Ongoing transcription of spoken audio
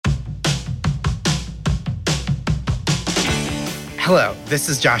Hello, this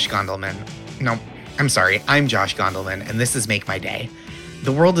is Josh Gondelman. No, I'm sorry, I'm Josh Gondelman, and this is Make My Day.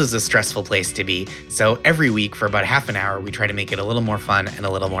 The world is a stressful place to be, so every week for about half an hour, we try to make it a little more fun and a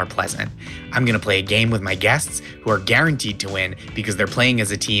little more pleasant. I'm going to play a game with my guests who are guaranteed to win because they're playing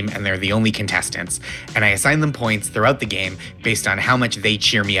as a team and they're the only contestants, and I assign them points throughout the game based on how much they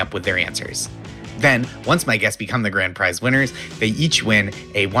cheer me up with their answers. Then, once my guests become the grand prize winners, they each win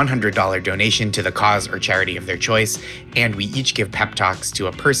a $100 donation to the cause or charity of their choice, and we each give pep talks to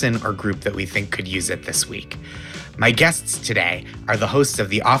a person or group that we think could use it this week. My guests today are the hosts of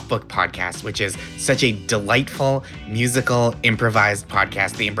the Off Book podcast, which is such a delightful, musical, improvised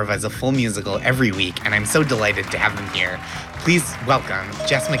podcast. They improvise a full musical every week, and I'm so delighted to have them here. Please welcome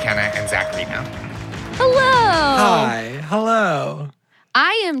Jess McKenna and Zach Reno. Hello. Hi. Hello.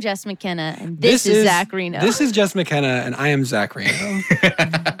 I am Jess McKenna, and this is Zach Reno. This is Jess McKenna, and I am Zach Reno.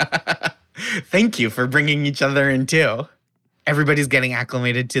 Thank you for bringing each other in, too. Everybody's getting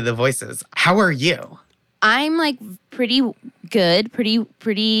acclimated to the voices. How are you? I'm like pretty good,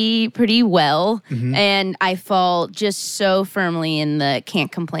 pretty well, and I fall just so firmly in the can't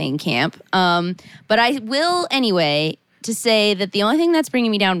complain camp. But I will anyway to say that the only thing that's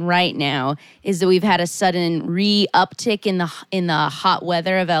bringing me down right now is that we've had a sudden uptick in the hot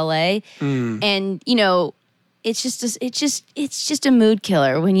weather of LA, and you know, it's just a mood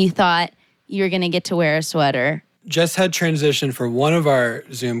killer when you thought you were gonna get to wear a sweater. Just had transition for one of our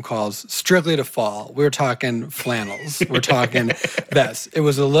Zoom calls strictly to fall. We're talking flannels. We're talking vests. It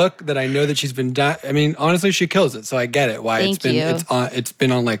was a look that I know that she's been done. I mean, honestly, she kills it. So I get it. Why it's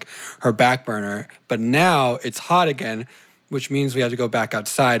been on like her back burner. But now it's hot again, which means we have to go back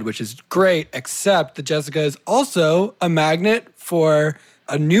outside, which is great. Except that Jessica is also a magnet for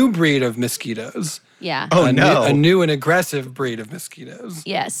a new breed of mosquitoes. Yeah. Oh, no. A new and aggressive breed of mosquitoes.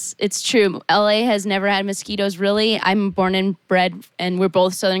 Yes, it's true. LA has never had mosquitoes, really. I'm born and bred, and we're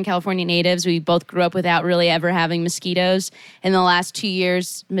both Southern California natives. We both grew up without really ever having mosquitoes. In the last 2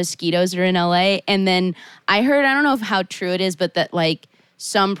 years, mosquitoes are in LA. And then I heard, I don't know how true it is, but that like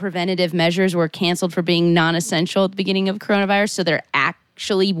some preventative measures were canceled for being non-essential at the beginning of coronavirus. So they're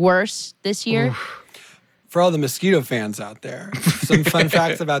actually worse this year. Oof. For all the mosquito fans out there, some fun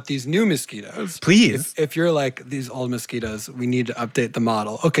facts about these new mosquitoes. Please. If you're like, these old mosquitoes, we need to update the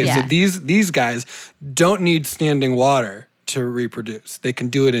model. Okay, Yeah. so these guys don't need standing water to reproduce. They can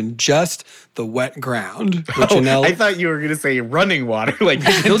do it in just the wet ground. Which I thought you were going to say running water. Like,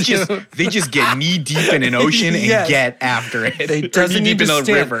 they just get knee deep in an ocean and Yes. get after it. They Or doesn't knee need deep to in a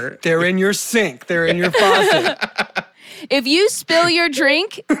stand. river. They're in your sink. They're in your faucet. If you spill your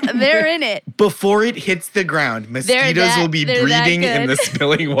drink, they're in it. Before it hits the ground, mosquitoes will be they're that breeding in good. the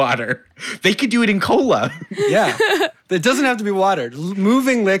spilling water. They could do it in cola. Yeah. It doesn't have to be watered.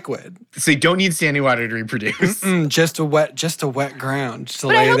 Moving liquid. So you don't need standing water to reproduce. Just a wet ground. Just to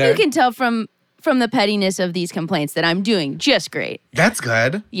But lay I hope there. you can tell from the pettiness of these complaints that I'm doing just great. That's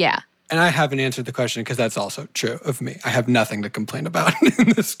good. Yeah. And I haven't answered the question because that's also true of me. I have nothing to complain about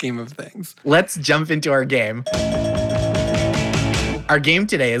in the scheme of things. Let's jump into our game. Our game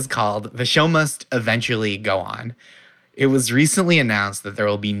today is called The Show Must Eventually Go On. It was recently announced that there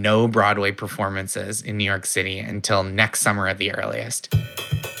will be no Broadway performances in New York City until next summer at the earliest.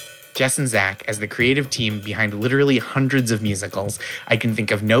 Jess and Zach, as the creative team behind literally hundreds of musicals, I can think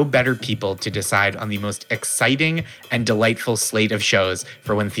of no better people to decide on the most exciting and delightful slate of shows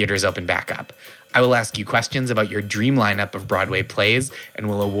for when theaters open back up. I will ask you questions about your dream lineup of Broadway plays and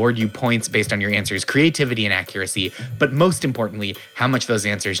will award you points based on your answers' creativity and accuracy, but most importantly, how much those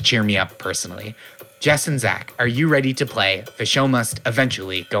answers cheer me up personally. Jess and Zach, are you ready to play The Show Must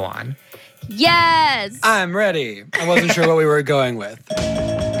Eventually Go On? Yes. I'm ready. I wasn't sure what we were going with.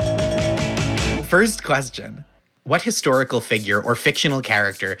 First question. What historical figure or fictional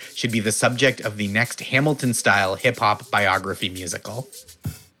character should be the subject of the next Hamilton-style hip-hop biography musical?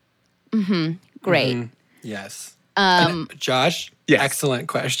 Great. Yes. Josh, Yes. Excellent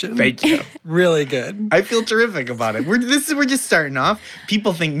question. Thank you. Really good. I feel terrific about it. We're just starting off.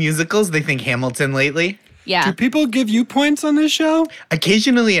 People think musicals, they think Hamilton lately. Yeah. Do people give you points on this show?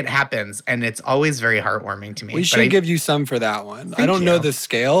 Occasionally it happens, and it's always very heartwarming to me. We but should give you some for that one. I Thank don't know you. the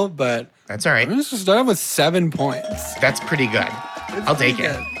scale, but That's all right. I'm just going to start off with 7 points. That's pretty good. I'll take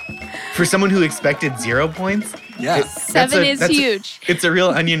pretty it. For someone who expected 0 points, Yeah. Seven is huge. It's a real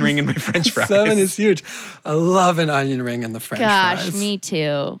onion ring in my French fries. 7 is huge. I love an onion ring in the French Gosh, fries. me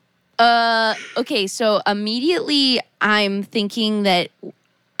too. Okay, so immediately I'm thinking that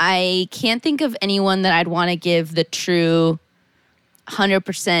I can't think of anyone that I'd want to give the true 100%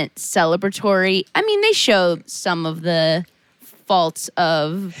 celebratory. I mean, they show some of the faults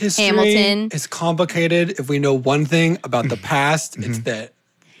of History Hamilton. is complicated. If we know one thing about the past, it's that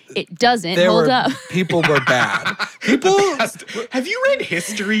It doesn't hold up. people were bad. People Have you read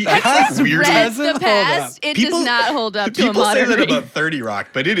history? Have It's you weird. read Read doesn't the hold past, up. it does not hold up to a People say modern that read. about 30 Rock,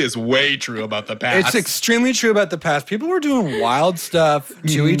 but it is way true about the past. It's extremely true about the past. People were doing wild stuff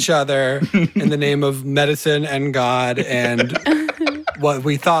to each other in the name of medicine and God and what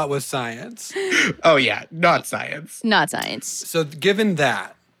we thought was science. Oh, yeah, not science. Not science. So given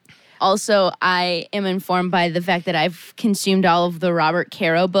that, Also, I am informed by the fact that I've consumed all of the Robert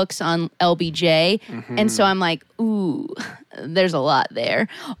Caro books on LBJ. And so I'm like, ooh, there's a lot there.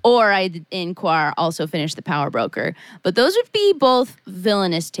 Or in Quar also finished The Power Broker. But those would be both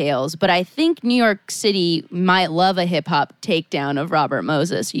villainous tales. But I think New York City might love a hip hop takedown of Robert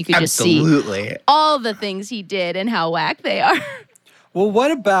Moses. You could just see Absolutely. all the things he did and how whack they are. well,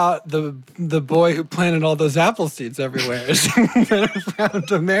 what about the boy who planted all those apple seeds everywhere around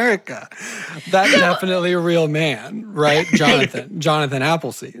America? That's definitely a real man, right? Jonathan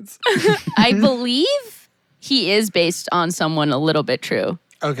Appleseeds. I believe he is based on someone a little bit true.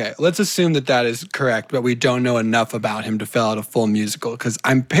 Okay, let's assume that is correct, but we don't know enough about him to fill out a full musical because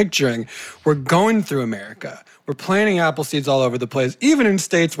I'm picturing we're going through America. We're planting apple seeds all over the place, even in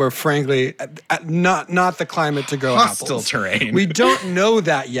states where, frankly, not the climate to grow Hostile apples. terrain. We don't know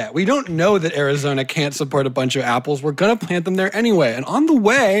that yet. We don't know that Arizona can't support a bunch of apples. We're going to plant them there anyway. And on the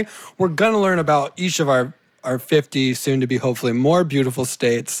way, we're going to learn about each of our 50, soon to be hopefully more beautiful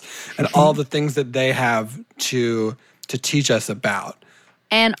states and all the things that they have to teach us about.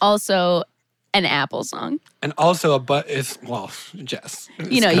 And also an Apple song. And also Jess. You know,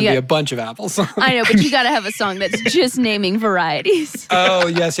 it's gonna you be got- a bunch of Apple songs. I know, but you got to have a song that's just naming varieties. Oh,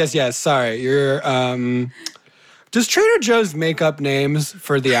 yes. Sorry. You're, does Trader Joe's make up names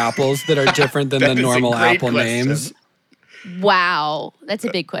for the apples that are different than That the is a normal great apple question. names? Wow. That's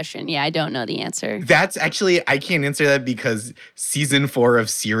a big question. Yeah, I don't know the answer. That's actually, I can't answer that because season 4 of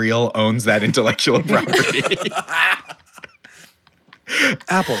Serial owns that intellectual property.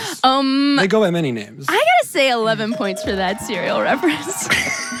 Apples. Um, They go by many names. I gotta say 11 points for that cereal reference.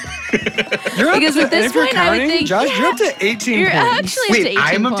 You're up because to, at this if you're point, I would counting, think, Josh, yeah, you're up to 18 You're points. actually Wait, up to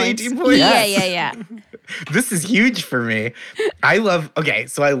 18 I'm up to points. 18 points? Yeah, Yes. yeah. This is huge for me. I love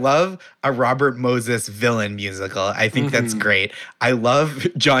a Robert Moses villain musical. I think that's great. I love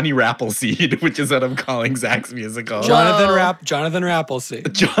Johnny Rappleseed, which is what I'm calling Zach's musical. Jonathan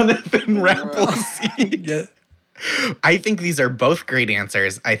Rappleseed. Jonathan Rappleseed. Yeah. I think these are both great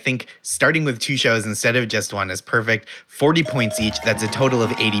answers. I think starting with 2 shows instead of just one is perfect. 40 points each. That's a total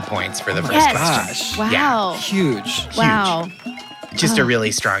of 80 points for the first Yes. question. Gosh. Wow. Huge. Wow. Just a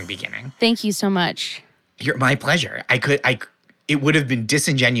really strong beginning. Thank you so much. My pleasure. It would have been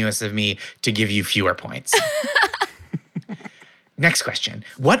disingenuous of me to give you fewer points. Next question.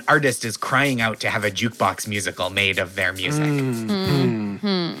 What artist is crying out to have a jukebox musical made of their music?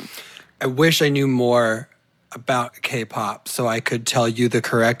 I wish I knew more about K-pop so I could tell you the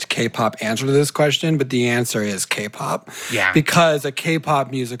correct K-pop answer to this question, but the answer is K-pop. Yeah. Because a K-pop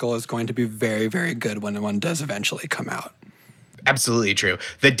musical is going to be very, very good when one does eventually come out. Absolutely true.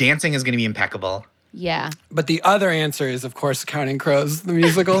 The dancing is going to be impeccable. Yeah. But the other answer is, of course, Counting Crows, the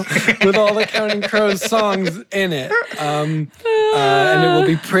musical, with all the Counting Crows songs in it. And it will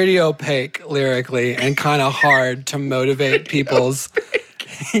be pretty opaque lyrically and kind of hard to motivate people's...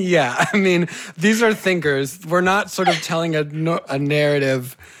 Yeah, I mean, these are thinkers. We're not sort of telling a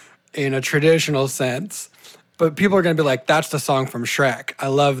narrative in a traditional sense. But people are going to be like, that's the song from Shrek. I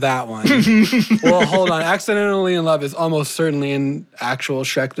love that one. Well, hold on. Accidentally in Love is almost certainly in actual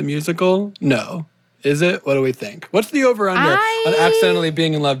Shrek the musical. No. Is it? What do we think? What's the over-under on Accidentally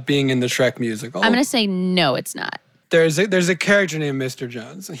Being in Love being in the Shrek musical? I'm going to say no, it's not. There's a character named Mr.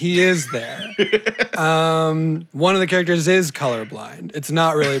 Jones. He is there. One of the characters is colorblind. It's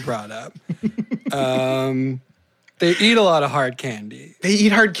not really brought up. They eat a lot of hard candy. They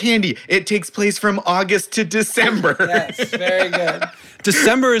eat hard candy. It takes place from August to December. Yes, very good.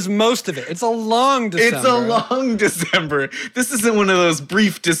 December is most of it. It's a long December. It's a long December. This isn't one of those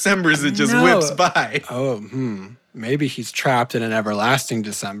brief Decembers that just whips by. Maybe he's trapped in an everlasting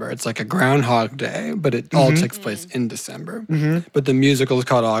December. It's like a Groundhog Day, but it all takes place in December. But the musical is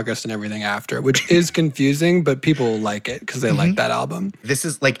called August and everything after, which is confusing, but people like it because they like that album. This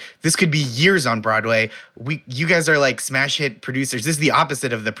could be years on Broadway. You guys are like smash hit producers. This is the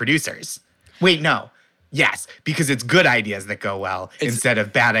opposite of the producers. Wait, no. Yes, because it's good ideas that go well instead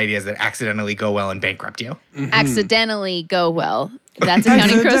of bad ideas that accidentally go well and bankrupt you. Accidentally go well. That's a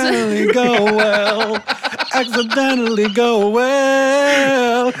Counting Crows. Accidentally go well. Accidentally go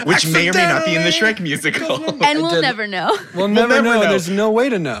well. Which may or may not be in the Shrek musical. And we'll never know. We'll never know. know. There's no way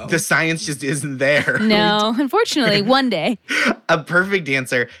to know. The science just isn't there. No, unfortunately, one day. A perfect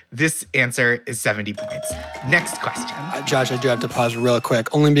answer. This answer is 70 points. Next question. Josh, I do have to pause real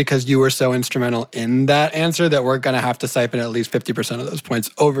quick, only because you were so instrumental in that answer that we're going to have to siphon at least 50% of those points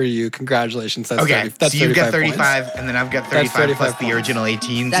over you. Congratulations. That's Okay, 30, that's so you've got 35 35, points. and then I've got That's 35 plus 35 the points. original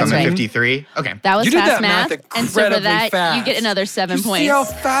 18, That's so I'm at right. 53. Okay. That was You did fast that math and so for incredibly that, fast. you get another 7 you points. See how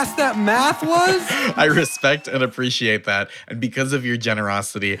fast that math was? I respect and appreciate that. And because of your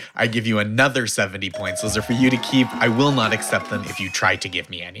generosity, I give you another 70 points. Those are for you to keep. I will not accept them if you try to give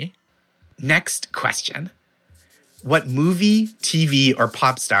me any. Next question. What movie, TV, or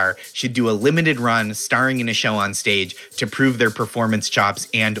pop star should do a limited run starring in a show on stage to prove their performance chops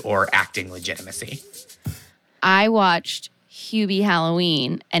and or acting legitimacy? I watched Hubie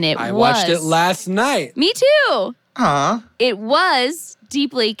Halloween, and I watched it last night. Me too. Aw. It was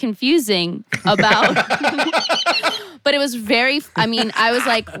deeply confusing about, but it was I was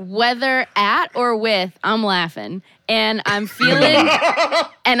like, whether at or with, I'm laughing. And I'm feeling,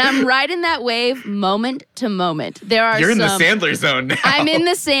 and I'm riding that wave moment to moment. There are You're in the Sandler zone now. I'm in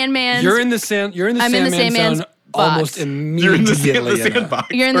the Sandman's. You're in the Sandman zone almost You're in immediately. the sandbox.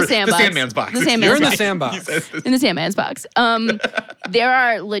 You're in the Or sandbox. The Sandman's box. The Sandman's You're in the box. sandbox. In the Sandman's box. There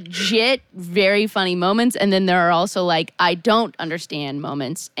are legit very funny moments, and then there are also like I don't understand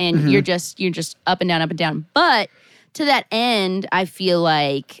moments, and you're just up and down. But to that end, I feel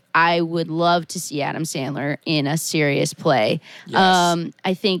like I would love to see Adam Sandler in a serious play. Yes.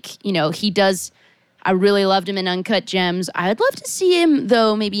 I think he does. I really loved him in Uncut Gems. I'd love to see him,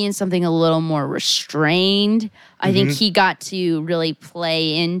 though, maybe in something a little more restrained. I think he got to really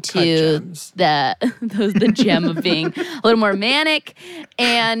play into the gem of being a little more manic.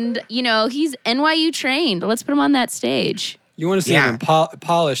 And, he's NYU trained. Let's put him on that stage. You want to see him in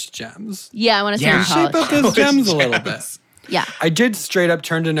polished gems. Yeah, I want to see him Shape polished. up those gems a little bit. Yeah. I did straight up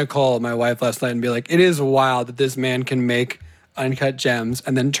turn to Nicole, my wife, last night and be like, it is wild that this man can make Uncut Gems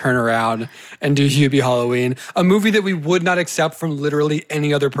and then turn around and do Hubie Halloween, a movie that we would not accept from literally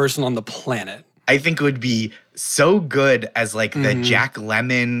any other person on the planet. I think it would be so good as like the Jack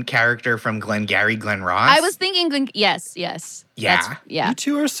Lemmon character from Glengarry Glen Ross. I was thinking, yes. Yeah. You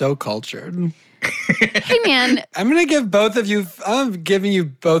two are so cultured. Hey, man. I'm giving you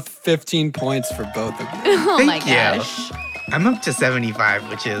both 15 points for both of you. Oh, my Thank you. gosh. I'm up to 75,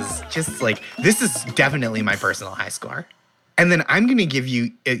 which is just like, this is definitely my personal high score. And then I'm gonna give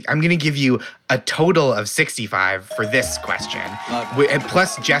you a total of 65 for this question. And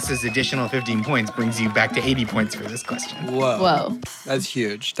plus Jess's additional 15 points brings you back to 80 points for this question. Whoa. That's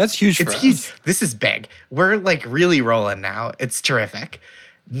huge. That's huge for It's us. huge. This is big. We're like really rolling now. It's terrific.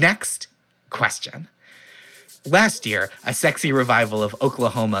 Next question. Last year, a sexy revival of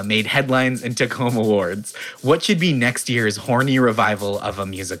Oklahoma made headlines and took home awards. What should be next year's horny revival of a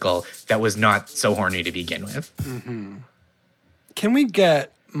musical that was not so horny to begin with? Mm-hmm. Can we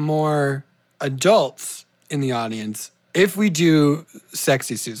get more adults in the audience if we do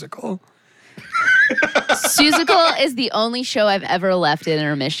Sexy Seussical? Seussical is the only show I've ever left in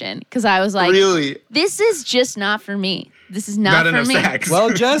intermission because I was like, Really? this is just not for me. This is not for enough me. sex.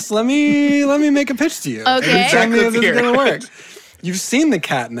 Well, Jess, let me make a pitch to you. Okay. Tell me if Let's this hear is gonna it. work. You've seen The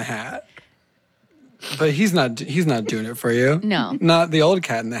Cat in the Hat, but he's not doing it for you. No. Not the old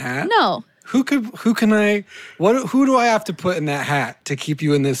Cat in the Hat. No. Who do I have to put in that hat to keep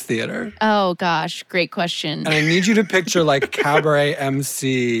you in this theater? Oh, gosh. Great question. And I need you to picture like cabaret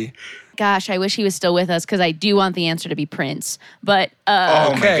MC. Gosh, I wish he was still with us because I do want the answer to be Prince. But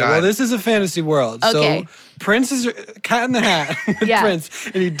Oh my Okay, God. well, this is a fantasy world. Okay. So Prince is Cat in the Hat with Yeah. Prince,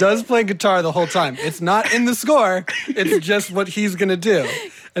 and he does play guitar the whole time. It's not in the score. It's just what he's going to do.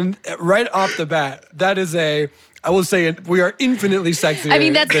 And right off the bat, that is I will say it, we are infinitely sexier. I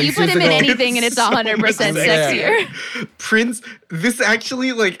mean, that's than you put him in Seussical. anything and it's 100% sexier. Prince, this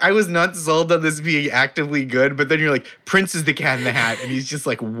actually, like, I was not sold on this being actively good, but then you're like, Prince is the Cat in the Hat, and he's just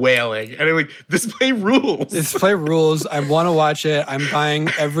like wailing. And I'm like, this play rules. This play rules. I want to watch it. I'm buying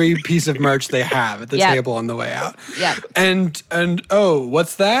every piece of merch they have at the Yep. table on the way out. Yep. And oh,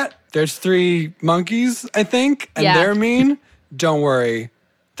 what's that? There's 3 monkeys, I think, and Yeah. they're mean. Don't worry.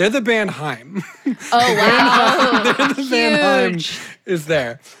 They're the band Haim. Oh, wow. The band Haim Huge. is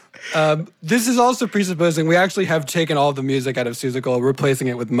there. This is also presupposing we actually have taken all the music out of Seussical, replacing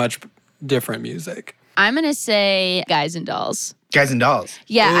it with much different music. I'm going to say Guys and Dolls. Guys and Dolls.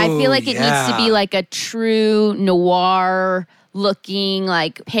 Yeah, I Ooh, feel like it needs to yeah. be like a true noir, looking,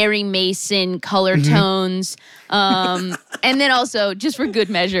 like Perry Mason color tones. And then also, just for good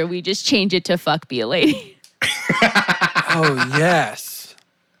measure, we just change it to fuck be a lady. Oh, yes.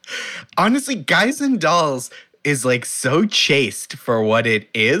 Honestly, Guys and Dolls is like so chaste for what it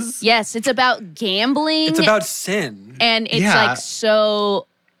is. Yes, it's about gambling. It's about sin. And it's like so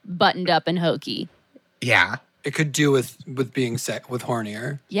buttoned up and hokey. Yeah. It could do with being with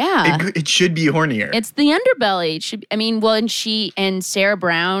hornier. Yeah. It should be hornier. It's the underbelly. It should. I mean, well, and she and Sarah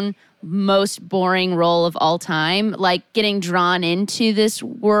Brown, most boring role of all time, like getting drawn into this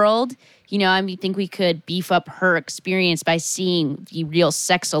world. You know, I think we could beef up her experience by seeing the real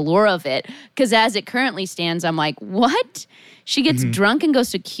sex allure of it. Because as it currently stands, I'm like, what? She gets drunk and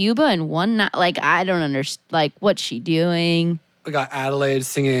goes to Cuba in one night. Like, I don't understand. Like, what's she doing? We got Adelaide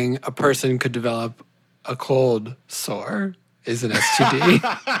singing "A person could develop a cold sore is an STD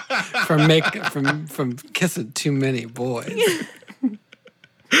from kissing too many boys."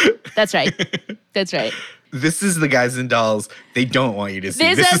 That's right. That's right. This is the Guys and Dolls they don't want you to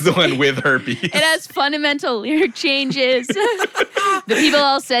see. This is the one with herpes. It has fundamental lyric changes. The people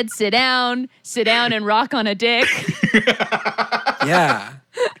all said, sit down and rock on a dick. Yeah.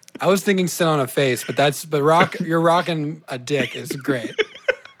 I was thinking sit on a face, but you're rocking a dick is great.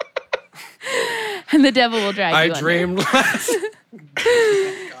 And the devil will drag you I dreamed last.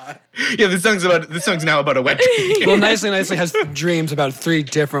 Yeah, this song's now about a wet dream. Well, Nicely has dreams about 3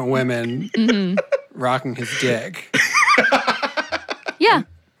 different women rocking his dick. Yeah.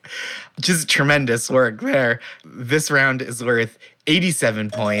 Just tremendous work there. This round is worth 87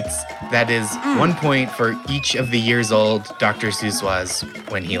 points. That is 1 point for each of the years old Dr. Seuss was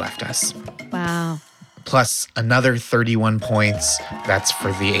when he left us. Wow. Plus another 31 points. That's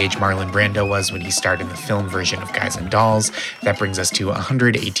for the age Marlon Brando was when he starred in the film version of Guys and Dolls. That brings us to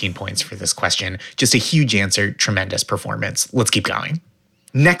 118 points for this question. Just a huge answer, tremendous performance. Let's keep going.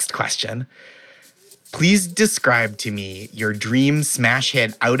 Next question. Please describe to me your dream smash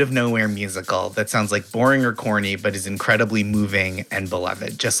hit out of nowhere musical that sounds like boring or corny, but is incredibly moving and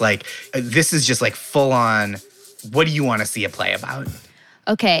beloved. Just like, this is just like full on, what do you want to see a play about?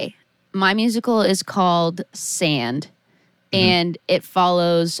 Okay. My musical is called Sand, and it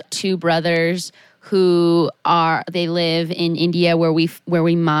follows 2 brothers who they live in India where we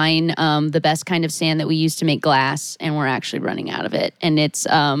mine the best kind of sand that we use to make glass, and we're actually running out of it. And it's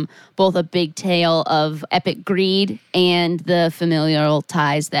both a big tale of epic greed and the familial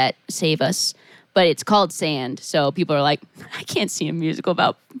ties that save us. But it's called Sand, so people are like, I can't see a musical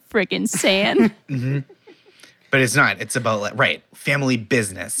about freaking sand. But it's not. It's about, family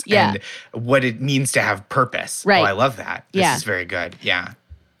business and what it means to have purpose. Right. Oh, I love that. This is very good. Yeah.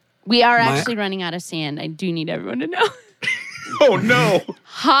 We are actually running out of sand. I do need everyone to know. Oh, no.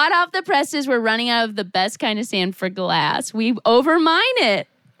 Hot off the presses, we're running out of the best kind of sand for glass. We overmine it.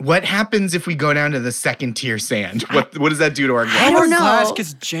 What happens if we go down to the second tier sand? What does that do to our glass? I don't know. Glass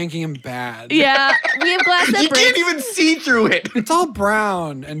gets janky and bad. Yeah, we have glass that You breaks. can't even see through it. It's all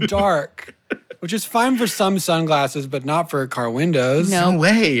brown and dark, which is fine for some sunglasses, but not for car windows. No. No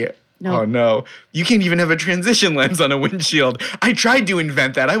way. No. Oh, no. You can't even have a transition lens on a windshield. I tried to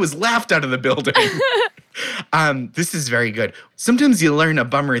invent that. I was laughed out of the building. This is very good. Sometimes you learn a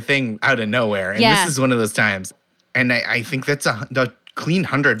bummer thing out of nowhere, and this is one of those times. And I think that's a clean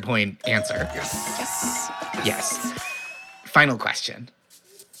 100-point answer. Yes. Final question.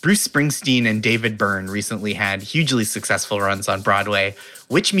 Bruce Springsteen and David Byrne recently had hugely successful runs on Broadway.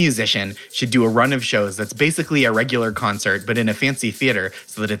 Which musician should do a run of shows that's basically a regular concert, but in a fancy theater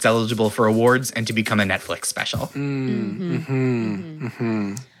so that it's eligible for awards and to become a Netflix special?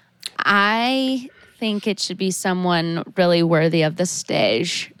 I think it should be someone really worthy of the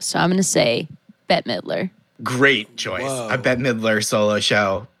stage. So I'm going to say Bette Midler. Great choice. Whoa. A Bette Midler solo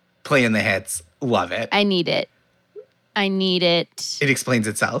show, playing the hits. Love it. I need it. It explains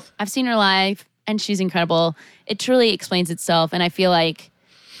itself. I've seen her live, and she's incredible. It truly explains itself, and I feel like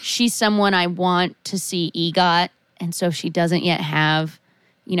she's someone I want to see EGOT, and so if she doesn't yet have,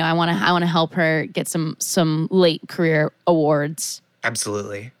 I want to help her get some late career awards.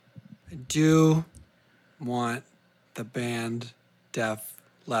 Absolutely. I do want the band Def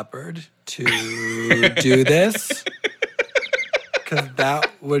Leppard to do this, because that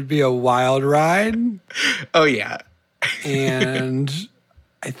would be a wild ride. Oh, yeah. And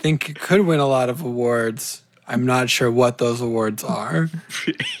I think it could win a lot of awards. I'm not sure what those awards are.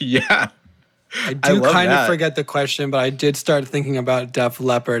 Yeah. I do love kind that. of forget the question, but I did start thinking about Def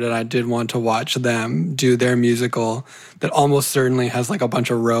Leppard, and I did want to watch them do their musical that almost certainly has like a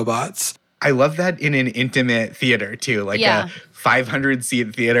bunch of robots. I love that in an intimate theater too, like Yeah. a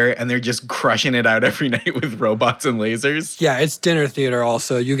 500-seat theater, and they're just crushing it out every night with robots and lasers. Yeah, it's dinner theater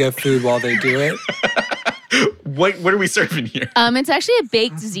also. You get food while they do it. What are we serving here? It's actually a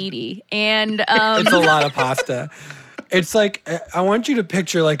baked ziti, and It's a lot of pasta. It's like, I want you to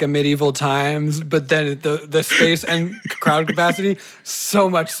picture like a medieval times, but then the space and crowd capacity so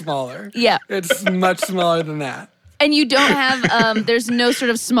much smaller. Yeah. It's much smaller than that. and you don't have there's no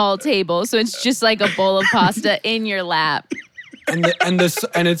sort of small table, so it's just like a bowl of pasta in your lap. And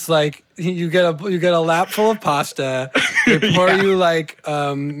it's like you get a lap full of pasta. They pour you like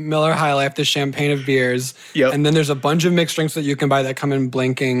Miller High Life, the champagne of beers, and then there's a bunch of mixed drinks that you can buy that come in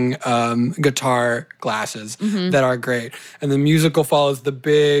blinking guitar glasses that are great. And the musical follows the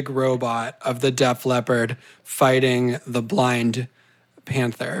big robot of the Def Leppard fighting the blind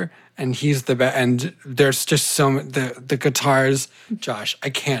panther. And he's the best. And there's just the guitars, Josh,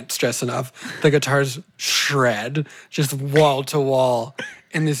 I can't stress enough. The guitars shred just wall to wall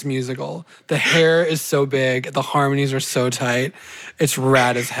in this musical. The hair is so big. The harmonies are so tight. It's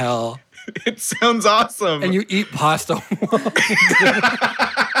rad as hell. It sounds awesome. And you eat pasta.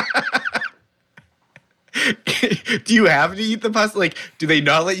 Do you have to eat the pasta? Like, do they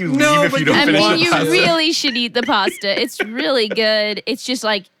not let you leave No, if but you don't I finish mean, the you pasta? really should eat the pasta. It's really good. It's just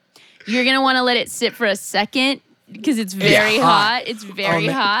like you're gonna want to let it sit for a second because it's very hot. It's very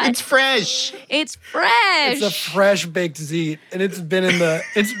hot. It's fresh. It's fresh. It's a fresh baked ziti, and it's been in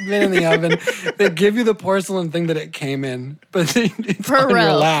the oven. They give you the porcelain thing that it came in, but it's on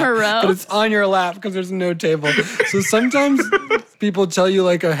your lap. But it's on your lap because there's no table. So sometimes people tell you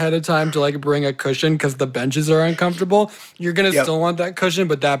like ahead of time to like bring a cushion because the benches are uncomfortable. You're gonna still want that cushion,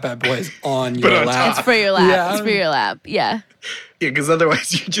 but that bad boy is on your lap. It's for your lap. Yeah. It's for your lap. Yeah. Yeah, because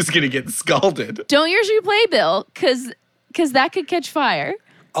otherwise you're just gonna get scalded. Don't use your playbill because that could catch fire.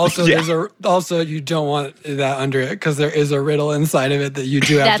 Also, you don't want that under it because there is a riddle inside of it that you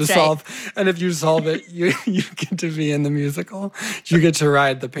do have to solve. And if you solve it, you get to be in the musical. You get to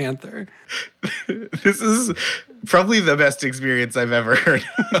ride the panther. This is probably the best experience I've ever heard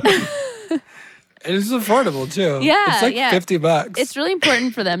of. And it's affordable too. Yeah, it's like $50. It's really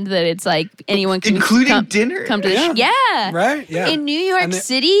important for them that it's like anyone can including dinner. Come to the Right? Yeah. In New York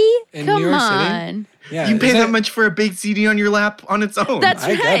City? Come on. Yeah, you pay that much for a baked ziti on your lap on its own. That's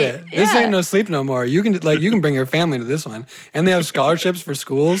I right. get it. This Yeah. ain't no sleep no more. You can bring your family to this one. And they have scholarships for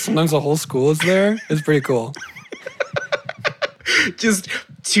schools. Sometimes the whole school is there. It's pretty cool. Just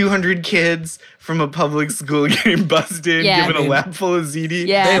 200 kids from a public school getting busted, given a lap full of ziti,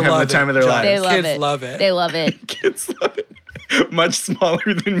 Yeah. and having the time of their lives. They love Kids it. love it. They love it. Kids love it. Much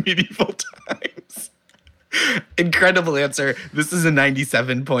smaller than medieval times. Incredible answer. This is a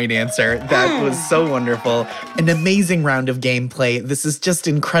 97-point answer. That was so wonderful. An amazing round of gameplay. This is just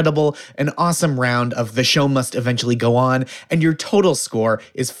incredible. An awesome round of The Show Must Eventually Go On. And your total score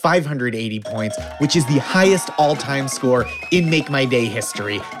is 580 points, which is the highest all-time score in Make My Day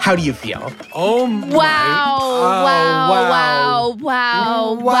history. How do you feel? Oh my. Wow. Oh,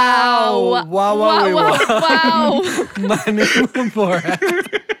 Wow. Wow. Wow. My name is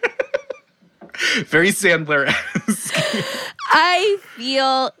Very Sandler-esque. I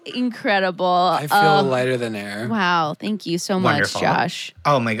feel incredible. I feel lighter than air. Wow. Thank you so much, Wonderful. Josh.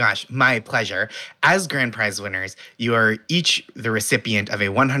 Oh my gosh, my pleasure. As grand prize winners, you are each the recipient of a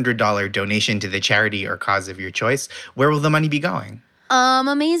 $100 donation to the charity or cause of your choice. Where will the money be going?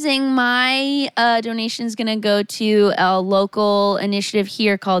 Amazing. My donation is going to go to a local initiative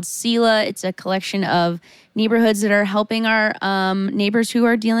here called SELA. It's a collection of neighborhoods that are helping our neighbors who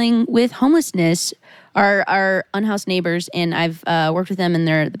are dealing with homelessness, our unhoused neighbors. And I've worked with them, and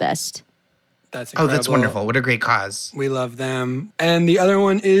they're the best. That's incredible. Oh, that's wonderful. What a great cause. We love them. And the other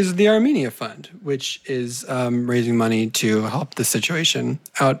one is the Armenia Fund, which is raising money to help the situation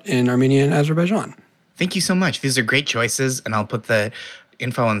out in Armenia and Azerbaijan. Thank you so much. These are great choices, and I'll put the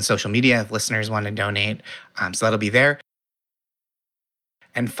info on the social media if listeners want to donate. So that'll be there.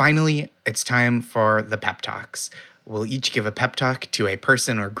 And finally, it's time for the pep talks. We'll each give a pep talk to a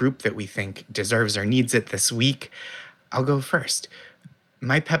person or group that we think deserves or needs it this week. I'll go first.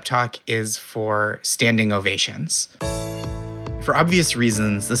 My pep talk is for standing ovations. For obvious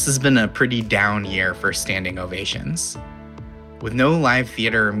reasons, this has been a pretty down year for standing ovations. With no live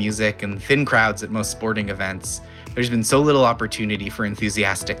theater or music and thin crowds at most sporting events, there's been so little opportunity for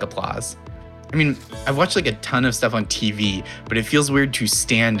enthusiastic applause. I mean, I've watched like a ton of stuff on TV, but it feels weird to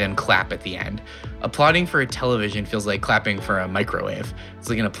stand and clap at the end. Applauding for a television feels like clapping for a microwave. It's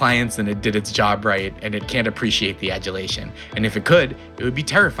like an appliance and it did its job right and it can't appreciate the adulation. And if it could, it would be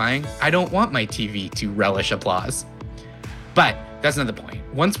terrifying. I don't want my TV to relish applause. But That's not the point.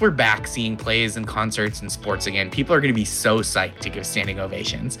 Once we're back seeing plays and concerts and sports again, people are going to be so psyched to give standing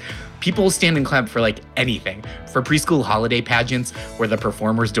ovations. People will stand and clap for like anything. For preschool holiday pageants where the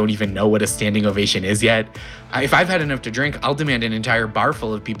performers don't even know what a standing ovation is yet. If I've had enough to drink, I'll demand an entire bar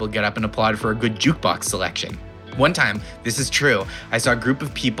full of people get up and applaud for a good jukebox selection. One time, this is true, I saw a group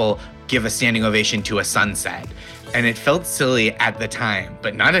of people give a standing ovation to a sunset. And it felt silly at the time,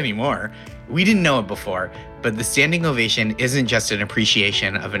 but not anymore. We didn't know it before, but the standing ovation isn't just an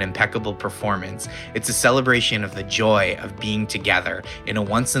appreciation of an impeccable performance. It's a celebration of the joy of being together in a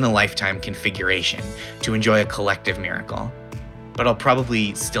once-in-a-lifetime configuration to enjoy a collective miracle. But I'll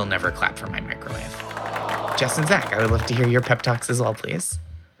probably still never clap for my microwave. Jess and Zach, I would love to hear your pep talks as well, please.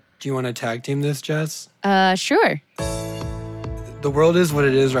 Do you want to tag team this, Jess? Sure. The world is what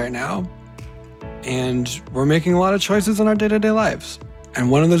it is right now, and we're making a lot of choices in our day-to-day lives. And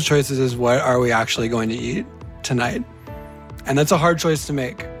one of those choices is, what are we actually going to eat tonight? And that's a hard choice to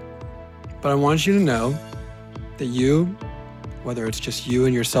make. But I want you to know that you, whether it's just you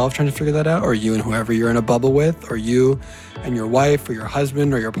and yourself trying to figure that out, or you and whoever you're in a bubble with, or you and your wife or your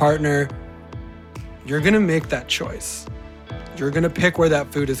husband or your partner, you're going to make that choice. You're going to pick where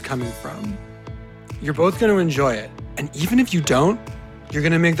that food is coming from. You're both going to enjoy it. And even if you don't, you're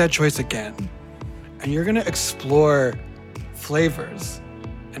going to make that choice again. And you're going to explore flavors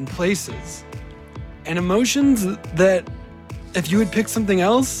and places and emotions that if you had picked something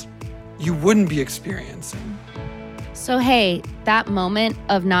else, you wouldn't be experiencing. So, hey, that moment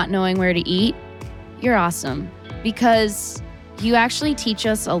of not knowing where to eat, you're awesome, because you actually teach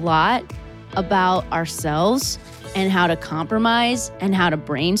us a lot about ourselves and how to compromise and how to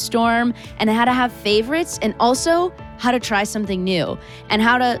brainstorm and how to have favorites, and also how to try something new and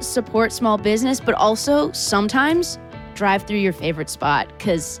how to support small business, but also sometimes drive through your favorite spot,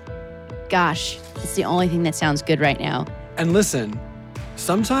 because gosh, it's the only thing that sounds good right now. And listen,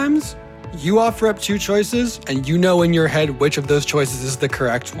 sometimes you offer up two choices and you know in your head which of those choices is the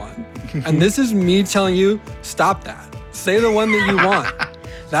correct one. And this is me telling you, stop that. Say the one that you want.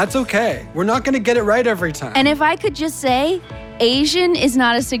 That's okay. We're not going to get it right every time. And if I could just say, Asian is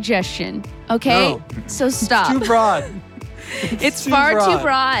not a suggestion, okay? No. So stop. It's too broad. It's far too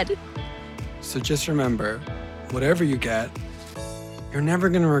broad. So just remember, whatever you get, you're never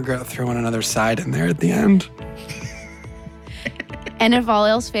going to regret throwing another side in there at the end. And if all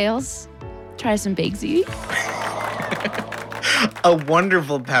else fails, try some Big Z. A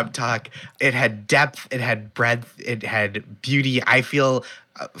wonderful pep talk. It had depth, it had breadth, it had beauty. I feel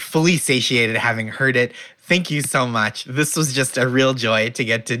fully satiated having heard it. Thank you so much. This was just a real joy to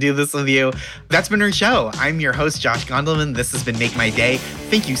get to do this with you. That's been our show. I'm your host, Josh Gondelman. This has been Make My Day.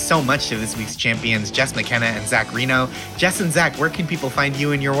 Thank you so much to this week's champions, Jess McKenna and Zach Reno. Jess and Zach, where can people find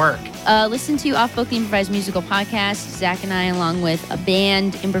you and your work? Listen to Off Book, the improvised musical podcast. Zach and I, along with a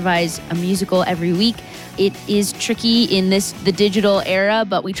band, improvise a musical every week. It is tricky in the digital era,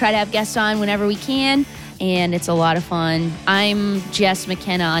 but we try to have guests on whenever we can, and it's a lot of fun. I'm Jess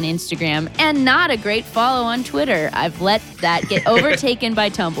McKenna on Instagram, and not a great follow on Twitter. I've let that get overtaken by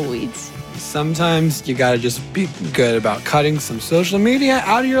tumbleweeds. Sometimes you gotta just be good about cutting some social media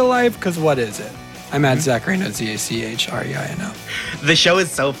out of your life, because what is it? I'm at Zach Reino, ZACHREINO. The show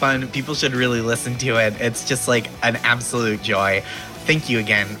is so fun. People should really listen to it. It's just like an absolute joy. Thank you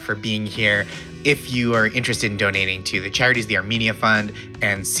again for being here. If you are interested in donating to the charities, the Armenia Fund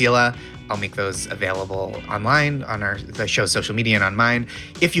and Sila, I'll make those available online on the show's social media and on mine.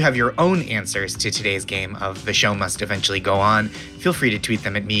 If you have your own answers to today's game of The Show Must Eventually Go On, feel free to tweet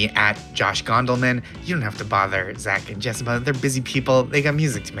them at me at Josh Gondelman. You don't have to bother Zach and Jess about it. They're busy people. They got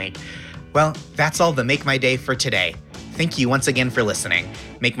music to make. Well, that's all the Make My Day for today. Thank you once again for listening.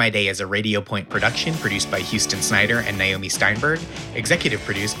 Make My Day is a Radio Point production produced by Houston Snyder and Naomi Steinberg, executive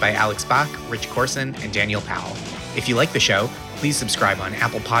produced by Alex Bach, Rich Corson, and Daniel Powell. If you like the show, please subscribe on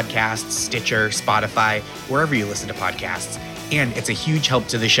Apple Podcasts, Stitcher, Spotify, wherever you listen to podcasts. And it's a huge help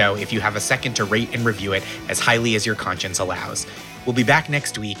to the show if you have a second to rate and review it as highly as your conscience allows. We'll be back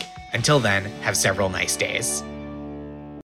next week. Until then, have several nice days.